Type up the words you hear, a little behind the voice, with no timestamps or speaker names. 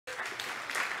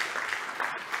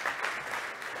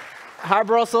Hi,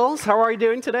 Brussels. How are you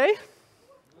doing today?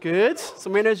 Good.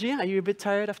 Some energy? Are you a bit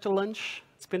tired after lunch?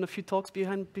 It's been a few talks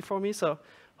before me, so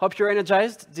hope you're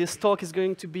energized. This talk is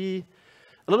going to be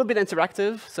a little bit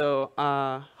interactive, so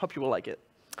hope you will like it.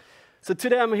 So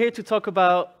today I'm here to talk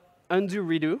about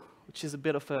undo-redo, which is a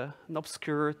bit of an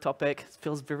obscure topic. It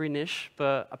feels very niche,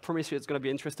 but I promise you it's going to be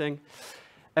interesting.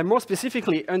 And more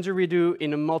specifically, undo-redo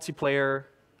in a multiplayer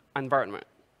environment.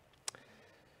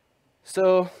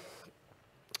 So,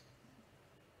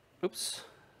 oops.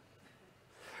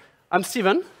 I'm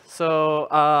Steven. So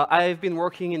I've been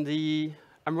working in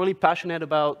I'm really passionate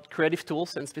about creative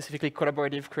tools, and specifically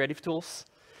collaborative creative tools.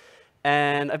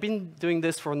 And I've been doing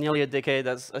this for nearly a decade,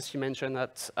 as you mentioned,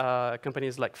 at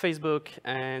companies like Facebook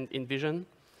and InVision.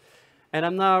 And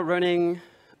I'm now running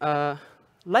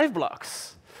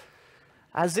LiveBlocks.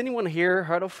 Has anyone here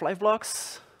heard of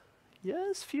LiveBlocks?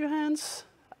 Yes, few hands.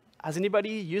 Has anybody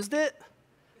used it?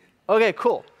 OK,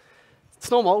 cool. It's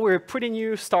normal. We're a pretty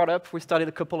new startup. We started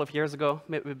a couple of years ago,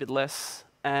 maybe a bit less.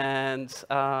 And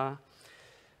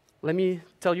let me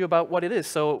tell you about what it is.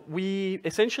 So we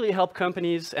essentially help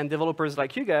companies and developers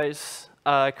like you guys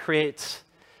create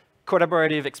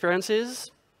collaborative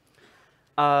experiences.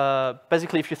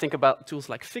 Basically, if you think about tools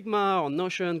like Figma or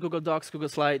Notion, Google Docs, Google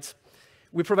Slides,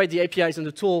 we provide the APIs and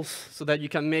the tools so that you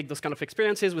can make those kind of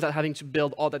experiences without having to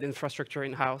build all that infrastructure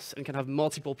in-house and can have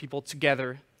multiple people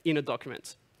together in a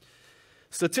document.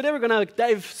 So today we're going to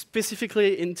dive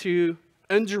specifically into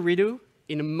undo-redo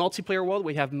in a multiplayer world.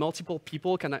 We have multiple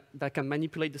people that can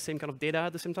manipulate the same kind of data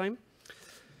at the same time.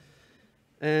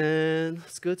 And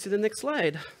let's go to the next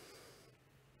slide.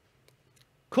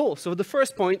 Cool. So the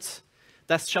first point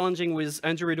that's challenging with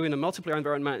undo-redo in a multiplayer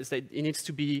environment is that it needs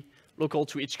to be local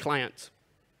to each client.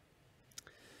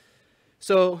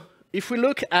 So if we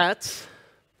look at, is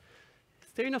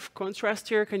there enough contrast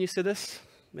here? Can you see this?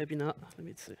 Maybe not. Let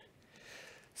me see.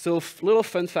 So little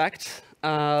fun fact.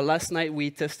 Last night we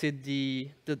tested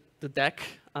the deck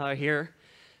here,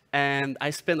 and I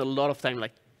spent a lot of time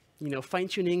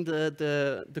fine-tuning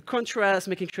the contrast,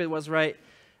 making sure it was right,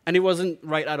 and it wasn't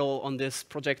right at all on this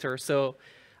projector. So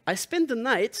I spent the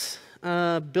night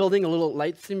building a little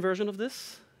light theme version of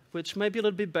this, which might be a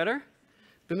little bit better,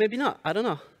 but maybe not. I don't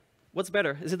know. What's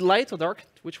better? Is it light or dark?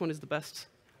 Which one is the best?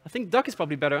 I think dark is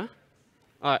probably better. Huh?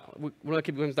 All right, we're going to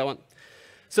keep going with that one.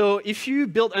 So if you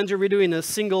build undo-redo in a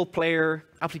single-player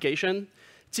application,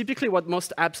 typically what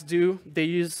most apps do, they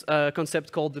use a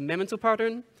concept called the memento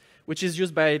pattern, which is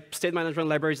used by state management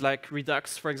libraries like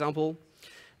Redux, for example.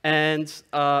 And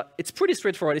it's pretty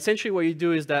straightforward. Essentially, what you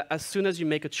do is that as soon as you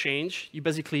make a change, you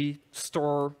basically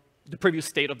store the previous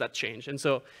state of that change. And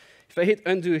so if I hit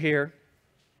undo here,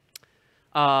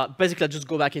 basically I just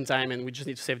go back in time, and we just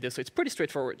need to save this. So it's pretty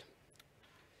straightforward.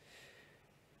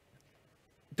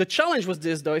 The challenge was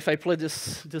this, though. If I play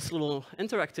this little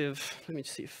interactive, let me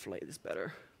see if light is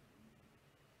better.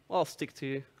 Well, I'll stick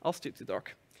to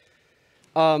dark.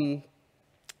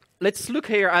 Let's look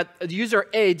here at user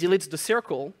A deletes the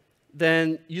circle,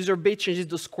 then user B changes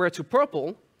the square to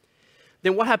purple.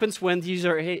 Then what happens when the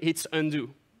user A hits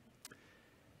undo?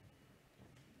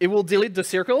 It will delete the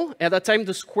circle. At that time,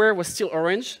 the square was still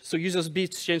orange, so user B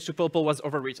change to purple was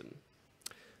overwritten.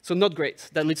 So not great.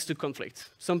 That leads to conflict.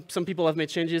 Some people have made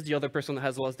changes. The other person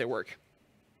has lost their work.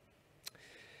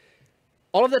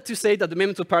 All of that to say that the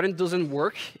memento pattern doesn't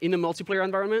work in a multiplayer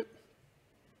environment.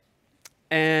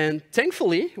 And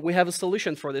thankfully, we have a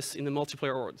solution for this in the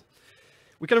multiplayer world.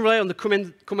 We can rely on the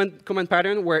comment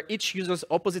pattern, where each user's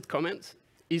opposite comment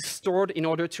is stored in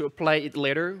order to apply it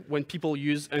later when people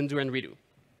use undo and redo.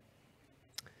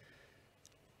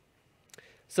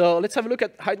 So let's have a look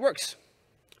at how it works.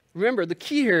 Remember, the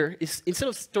key here is, instead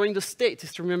of storing the state,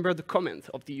 is to remember the comment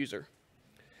of the user.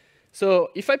 So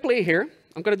if I play here,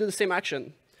 I'm going to do the same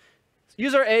action.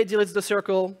 User A deletes the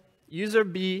circle. User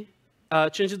B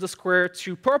changes the square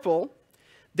to purple.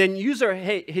 Then user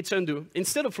A hits undo.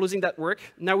 Instead of losing that work,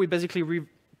 now we're basically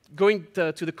going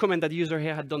to the comment that user A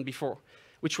had done before,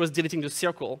 which was deleting the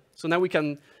circle. So now we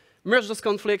can merge those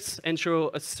conflicts and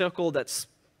show a circle that's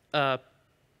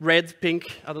red,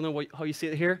 pink, I don't know how you see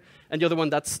it here, and the other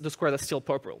one, that's the square that's still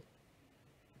purple.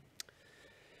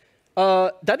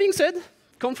 That being said,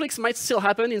 conflicts might still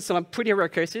happen in some pretty rare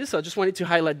cases, so I just wanted to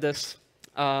highlight this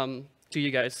to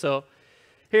you guys. So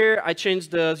here, user A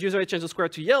changed the square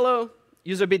to yellow,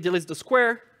 user B deletes the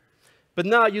square, but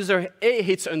now user A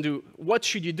hits undo. What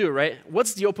should you do, right?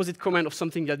 What's the opposite comment of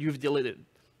something that you've deleted?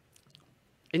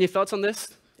 Any thoughts on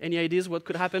this? Any ideas what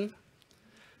could happen?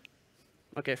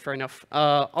 OK, fair enough.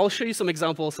 I'll show you some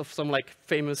examples of some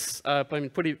famous,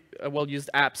 pretty well-used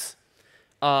apps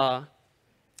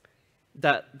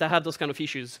that have those kind of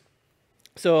issues.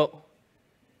 So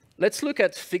let's look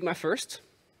at Figma first.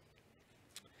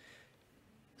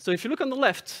 So if you look on the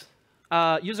left,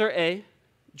 user A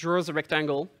draws a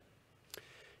rectangle.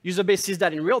 User B sees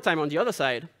that in real time on the other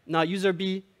side. Now user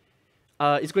B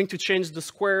is going to change the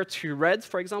square to red,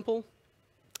 for example.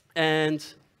 And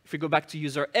if we go back to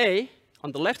user A,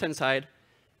 on the left-hand side,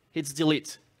 hits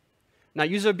delete. Now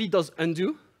user B does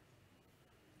undo.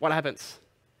 What happens?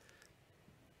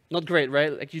 Not great,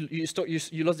 right? Like you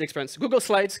lost the experience. Google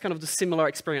Slides, kind of the similar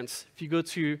experience. If you go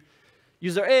to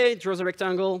user A, draws a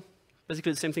rectangle,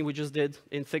 basically the same thing we just did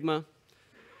in Figma.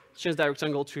 Change that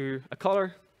rectangle to a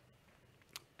color,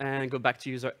 and go back to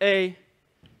user A,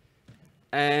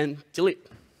 and delete.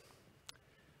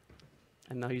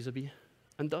 And now user B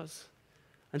undoes.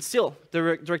 And still,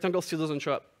 the rectangle still doesn't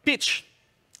show up. Pitch.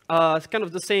 It's kind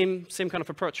of the same kind of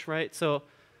approach, right? So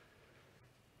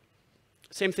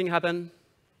same thing happened.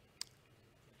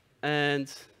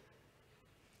 And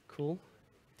cool,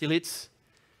 deletes.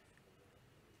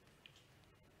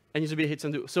 And user B hits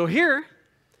undo. So here,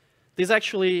 there's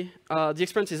actually, the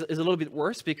experience is a little bit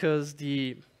worse because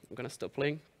I'm going to stop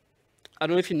playing. I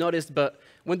don't know if you noticed, but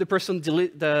when the person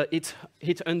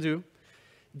hit undo,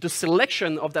 the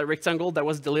selection of that rectangle that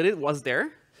was deleted was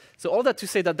there. So all that to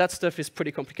say that that stuff is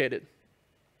pretty complicated.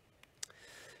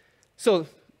 So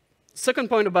second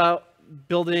point about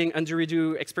building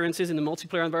undo-redo experiences in a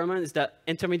multiplayer environment is that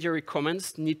intermediary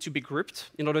comments need to be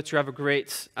grouped in order to have a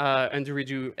great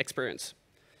undo-redo experience.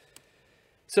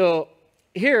 So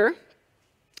here,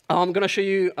 I'm going to show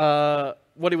you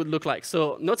what it would look like.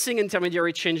 So not seeing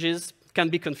intermediary changes can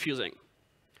be confusing.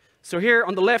 So here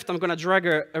on the left, I'm going to drag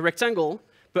a rectangle,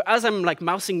 but as I'm like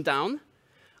mousing down,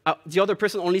 the other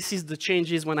person only sees the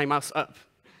changes when I mouse up.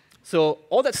 So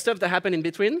all that stuff that happened in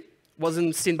between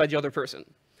wasn't seen by the other person.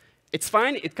 It's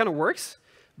fine, it kind of works,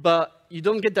 but you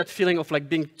don't get that feeling of like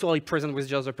being totally present with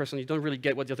the other person. You don't really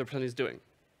get what the other person is doing.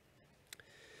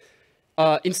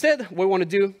 Instead, what we want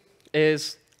to do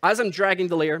is, as I'm dragging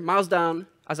the layer, mouse down,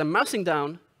 as I'm mousing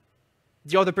down,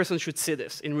 the other person should see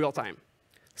this in real time.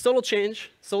 Subtle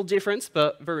change, subtle difference,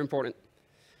 but very important.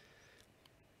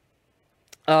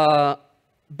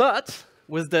 But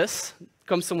with this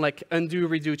comes some like undo,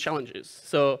 redo challenges.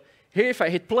 So here, if I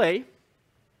hit play,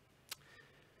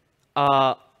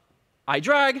 I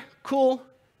drag, cool,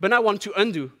 but now I want to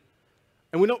undo.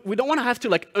 And we don't want to have to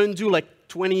like undo like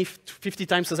 20, 50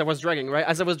 times as I was dragging, right?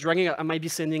 As I was dragging, I might be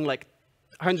sending like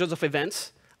hundreds of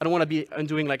events. I don't want to be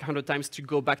undoing like 100 times to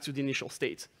go back to the initial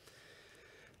state.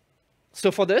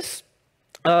 So for this,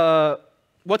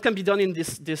 what can be done in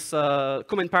this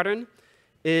comment pattern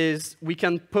is we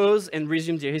can pause and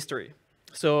resume the history.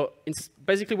 So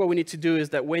basically what we need to do is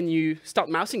that when you start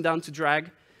mousing down to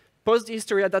drag, pause the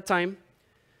history at that time.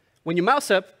 When you mouse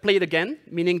up, play it again,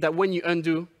 meaning that when you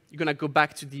undo, you're going to go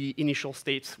back to the initial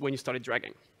state when you started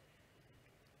dragging.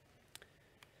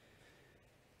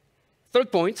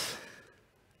 Third point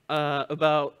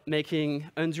about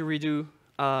making undo-redo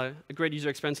a great user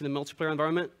experience in a multiplayer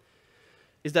environment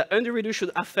is that undo-redo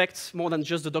should affect more than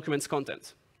just the document's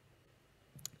content.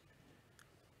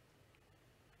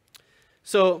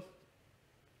 So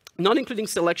not including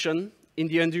selection in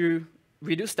the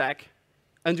undo-redo stack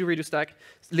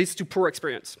leads to poor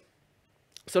experience.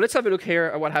 So let's have a look here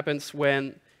at what happens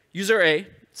when user A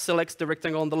selects the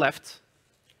rectangle on the left,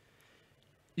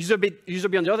 user B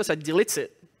on the other side deletes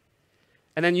it,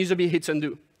 and then user B hits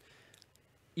undo.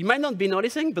 You might not be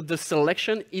noticing, but the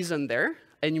selection isn't there,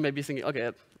 and you might be thinking,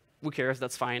 okay, who cares,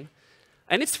 that's fine.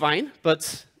 And it's fine,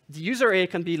 but the user A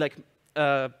can be like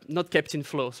not kept in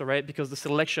flow, so right, because the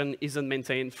selection isn't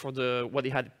maintained for what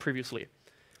it had previously.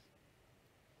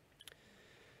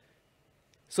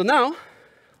 So now,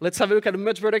 let's have a look at a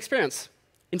much better experience.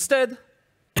 Instead,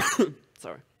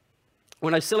 sorry,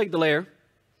 when I select the layer,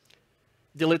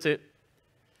 delete it,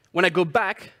 when I go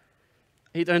back,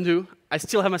 hit undo, I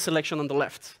still have my selection on the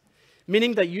left.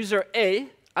 Meaning that user A,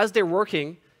 as they're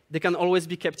working, they can always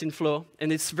be kept in flow.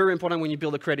 And it's very important when you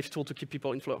build a creative tool to keep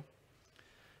people in flow.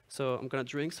 So I'm going to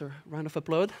drink, so round of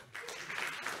applause.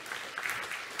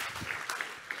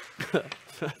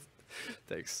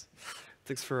 Thanks.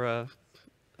 Thanks for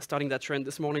starting that trend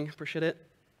this morning. Appreciate it.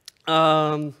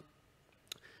 OK,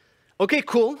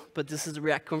 cool. But this is the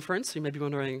React conference. You may be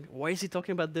wondering, why is he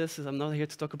talking about this? I'm not here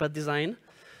to talk about design.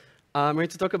 I'm here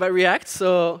to talk about React.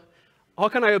 So how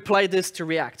can I apply this to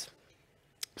React?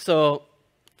 So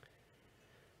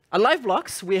at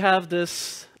LiveBlocks, we have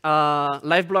this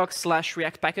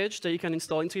LiveBlocks/React package that you can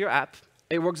install into your app.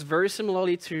 It works very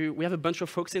similarly to, we have a bunch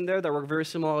of hooks in there that work very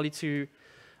similarly to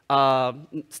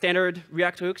standard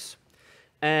React hooks,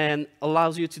 and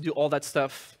allows you to do all that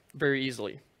stuff very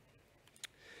easily.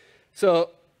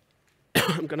 So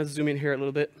I'm going to zoom in here a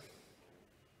little bit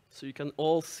so you can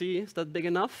all see. Is that big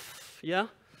enough? Yeah?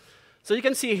 So you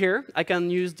can see here, I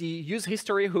can use the use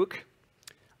history hook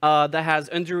that has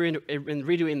undo and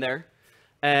redo in there.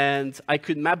 And I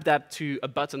could map that to a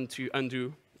button to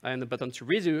undo and a button to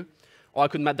redo. Or I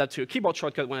could map that to a keyboard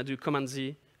shortcut when I do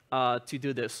Command-Z to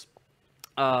do this.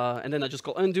 And then I just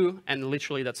call undo, and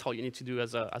literally that's all you need to do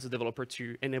as a developer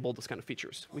to enable those kind of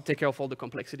features. We take care of all the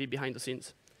complexity behind the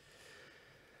scenes.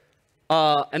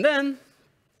 And then,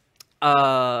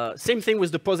 same thing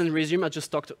with the pause and resume I just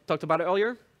talked about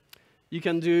earlier. You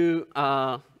can do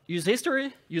use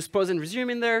history, use pause and resume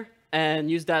in there, and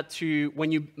use that to,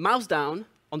 when you mouse down,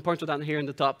 on pointer down here in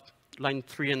the top, line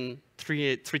 3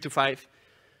 to 5,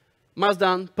 mouse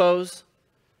down, pause.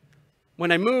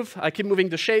 When I move, I keep moving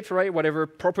the shape, right? Whatever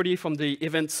property from the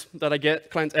events that I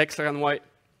get, client X, client Y.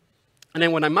 And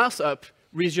then when I mouse up,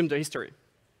 resume the history.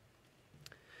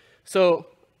 So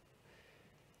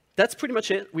that's pretty much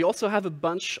it. We also have a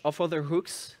bunch of other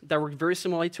hooks that work very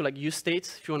similarly to like use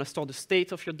state, if you want to store the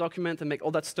state of your document and make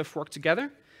all that stuff work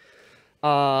together.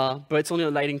 But it's only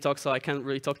a lightning talk, so I can't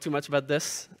really talk too much about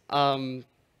this. One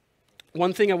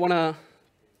thing I want to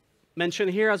mention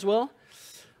here as well,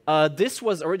 this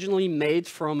was originally made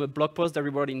from a blog post that we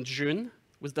wrote in June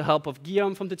with the help of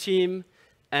Guillaume from the team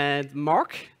and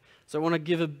Mark. So I want to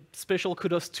give a special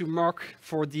kudos to Mark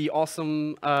for the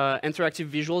awesome interactive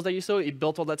visuals that you saw. He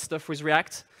built all that stuff with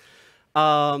React.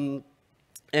 And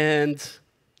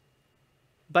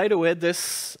by the way,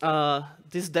 this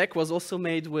deck was also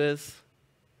made with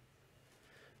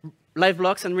live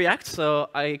blocks and React. So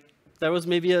that was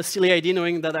maybe a silly idea,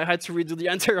 knowing that I had to redo the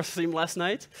entire theme last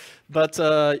night. But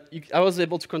I was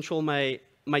able to control my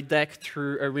deck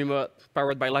through a remote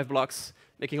powered by live blocks,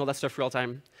 making all that stuff real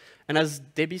time. And as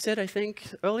Debbie said, I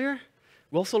think, earlier,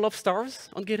 we also love stars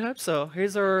on GitHub. So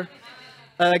here's our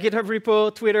GitHub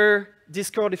repo, Twitter,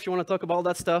 Discord, if you want to talk about all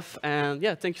that stuff. And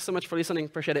yeah, thank you so much for listening.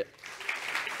 Appreciate it.